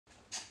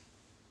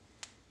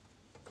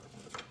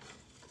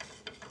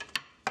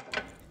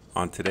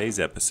On today's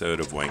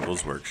episode of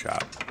Wengel's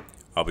Workshop,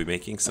 I'll be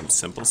making some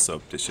simple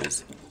soap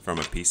dishes from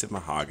a piece of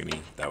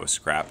mahogany that was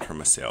scrapped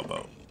from a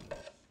sailboat.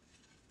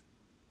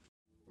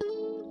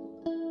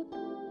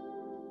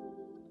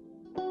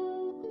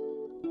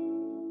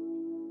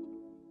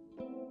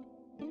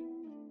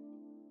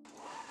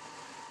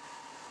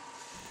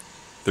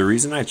 The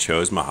reason I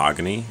chose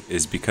mahogany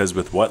is because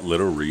with what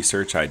little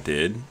research I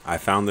did, I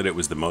found that it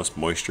was the most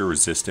moisture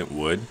resistant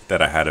wood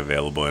that I had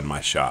available in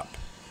my shop.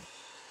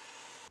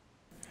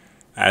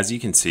 As you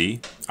can see,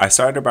 I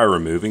started by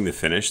removing the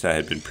finish that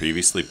had been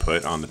previously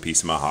put on the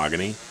piece of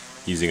mahogany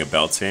using a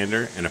belt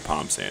sander and a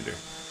palm sander.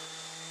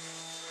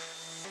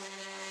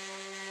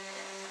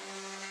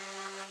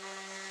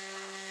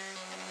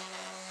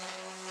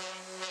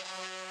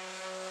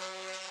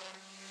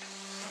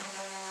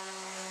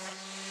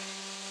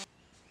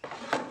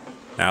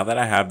 Now that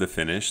I have the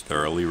finish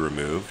thoroughly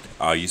removed,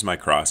 I'll use my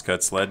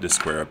crosscut sled to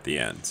square up the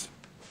ends.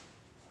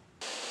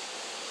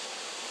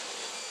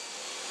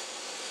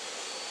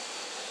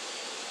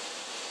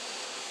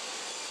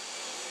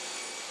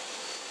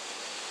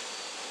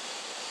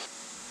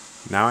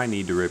 Now I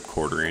need to rip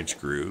 1/4-inch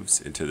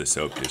grooves into the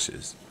soap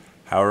dishes.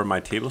 However,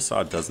 my table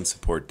saw doesn't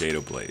support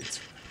dado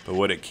blades, but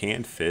what it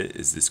can fit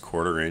is this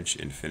 1/4-inch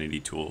Infinity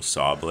Tool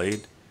saw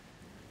blade.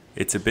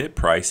 It's a bit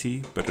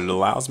pricey, but it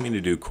allows me to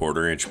do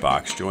 1/4-inch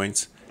box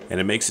joints, and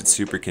it makes it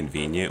super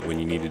convenient when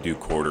you need to do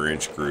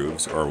 1/4-inch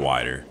grooves or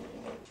wider.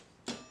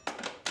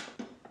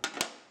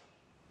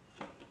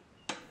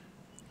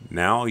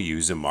 Now I'll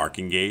use a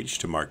marking gauge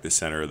to mark the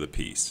center of the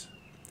piece,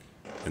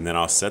 and then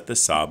I'll set the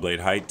saw blade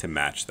height to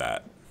match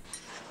that.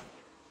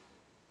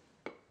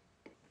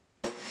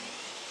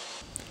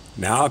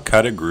 Now I'll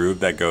cut a groove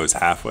that goes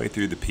halfway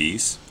through the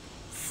piece,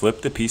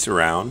 flip the piece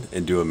around,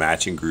 and do a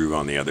matching groove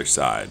on the other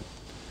side.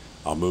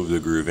 I'll move the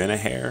groove in a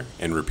hair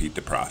and repeat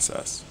the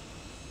process.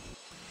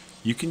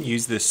 You can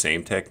use this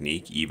same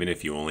technique even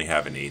if you only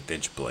have an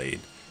 1/8-inch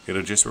blade.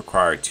 It'll just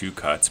require 2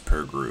 cuts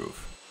per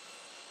groove.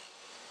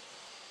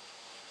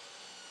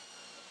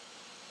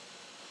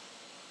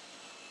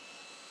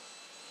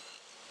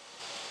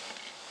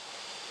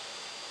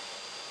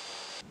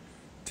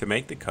 To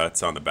make the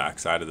cuts on the back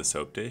side of the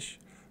soap dish,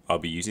 I'll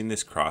be using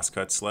this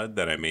crosscut sled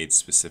that I made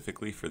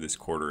specifically for this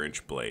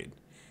 1/4-inch blade.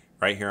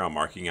 Right here I'm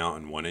marking out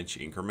in 1-inch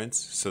increments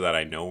so that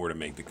I know where to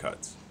make the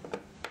cuts.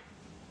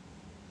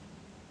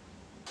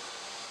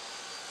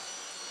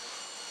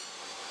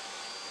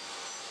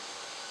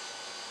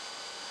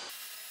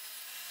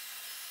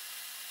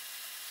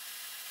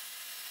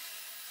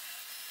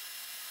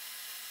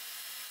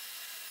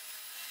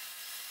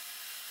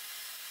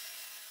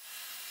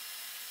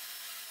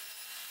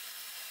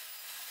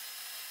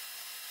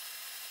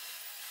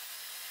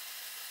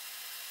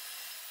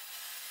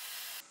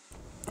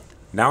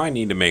 Now I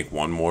need to make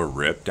one more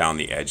rip down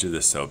the edge of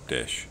the soap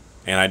dish.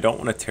 And I don't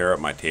want to tear up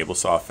my table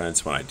saw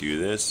fence when I do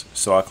this,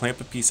 so I'll clamp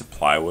a piece of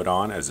plywood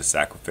on as a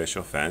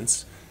sacrificial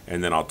fence,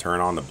 and then I'll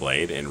turn on the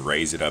blade and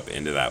raise it up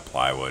into that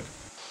plywood.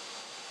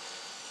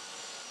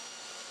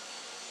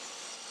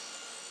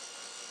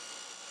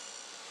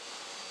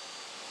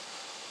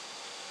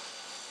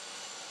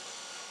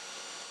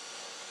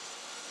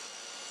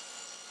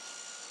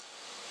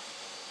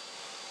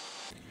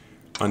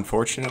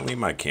 Unfortunately,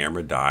 my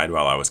camera died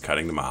while I was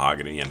cutting the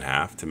mahogany in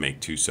half to make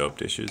 2 soap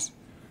dishes,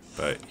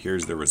 but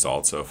here's the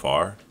result so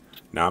far.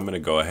 Now I'm going to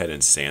go ahead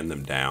and sand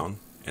them down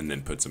and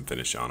then put some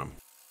finish on them.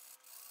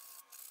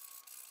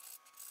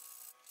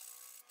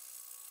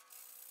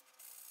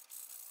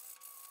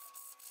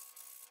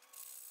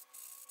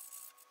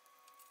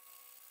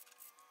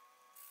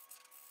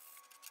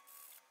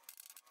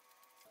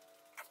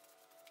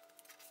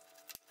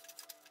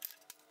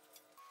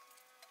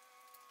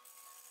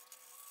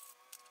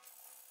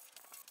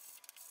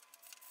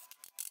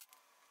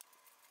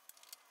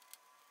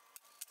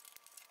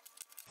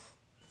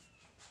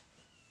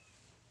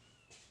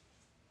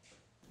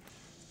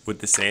 With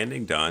the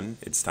sanding done,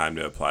 it's time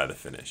to apply the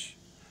finish.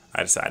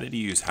 I decided to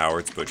use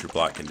Howard's Butcher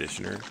Block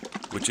Conditioner,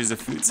 which is a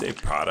food-safe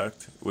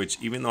product, which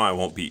even though I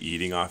won't be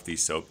eating off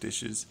these soap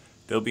dishes,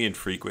 they'll be in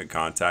frequent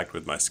contact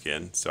with my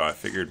skin, so I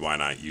figured why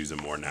not use a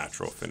more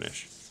natural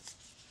finish.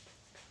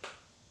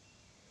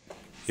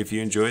 If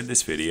you enjoyed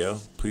this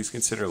video, please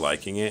consider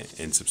liking it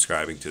and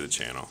subscribing to the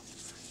channel.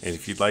 And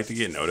if you'd like to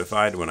get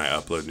notified when I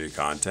upload new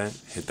content,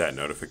 hit that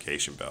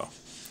notification bell.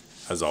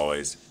 As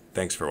always,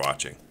 thanks for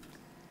watching.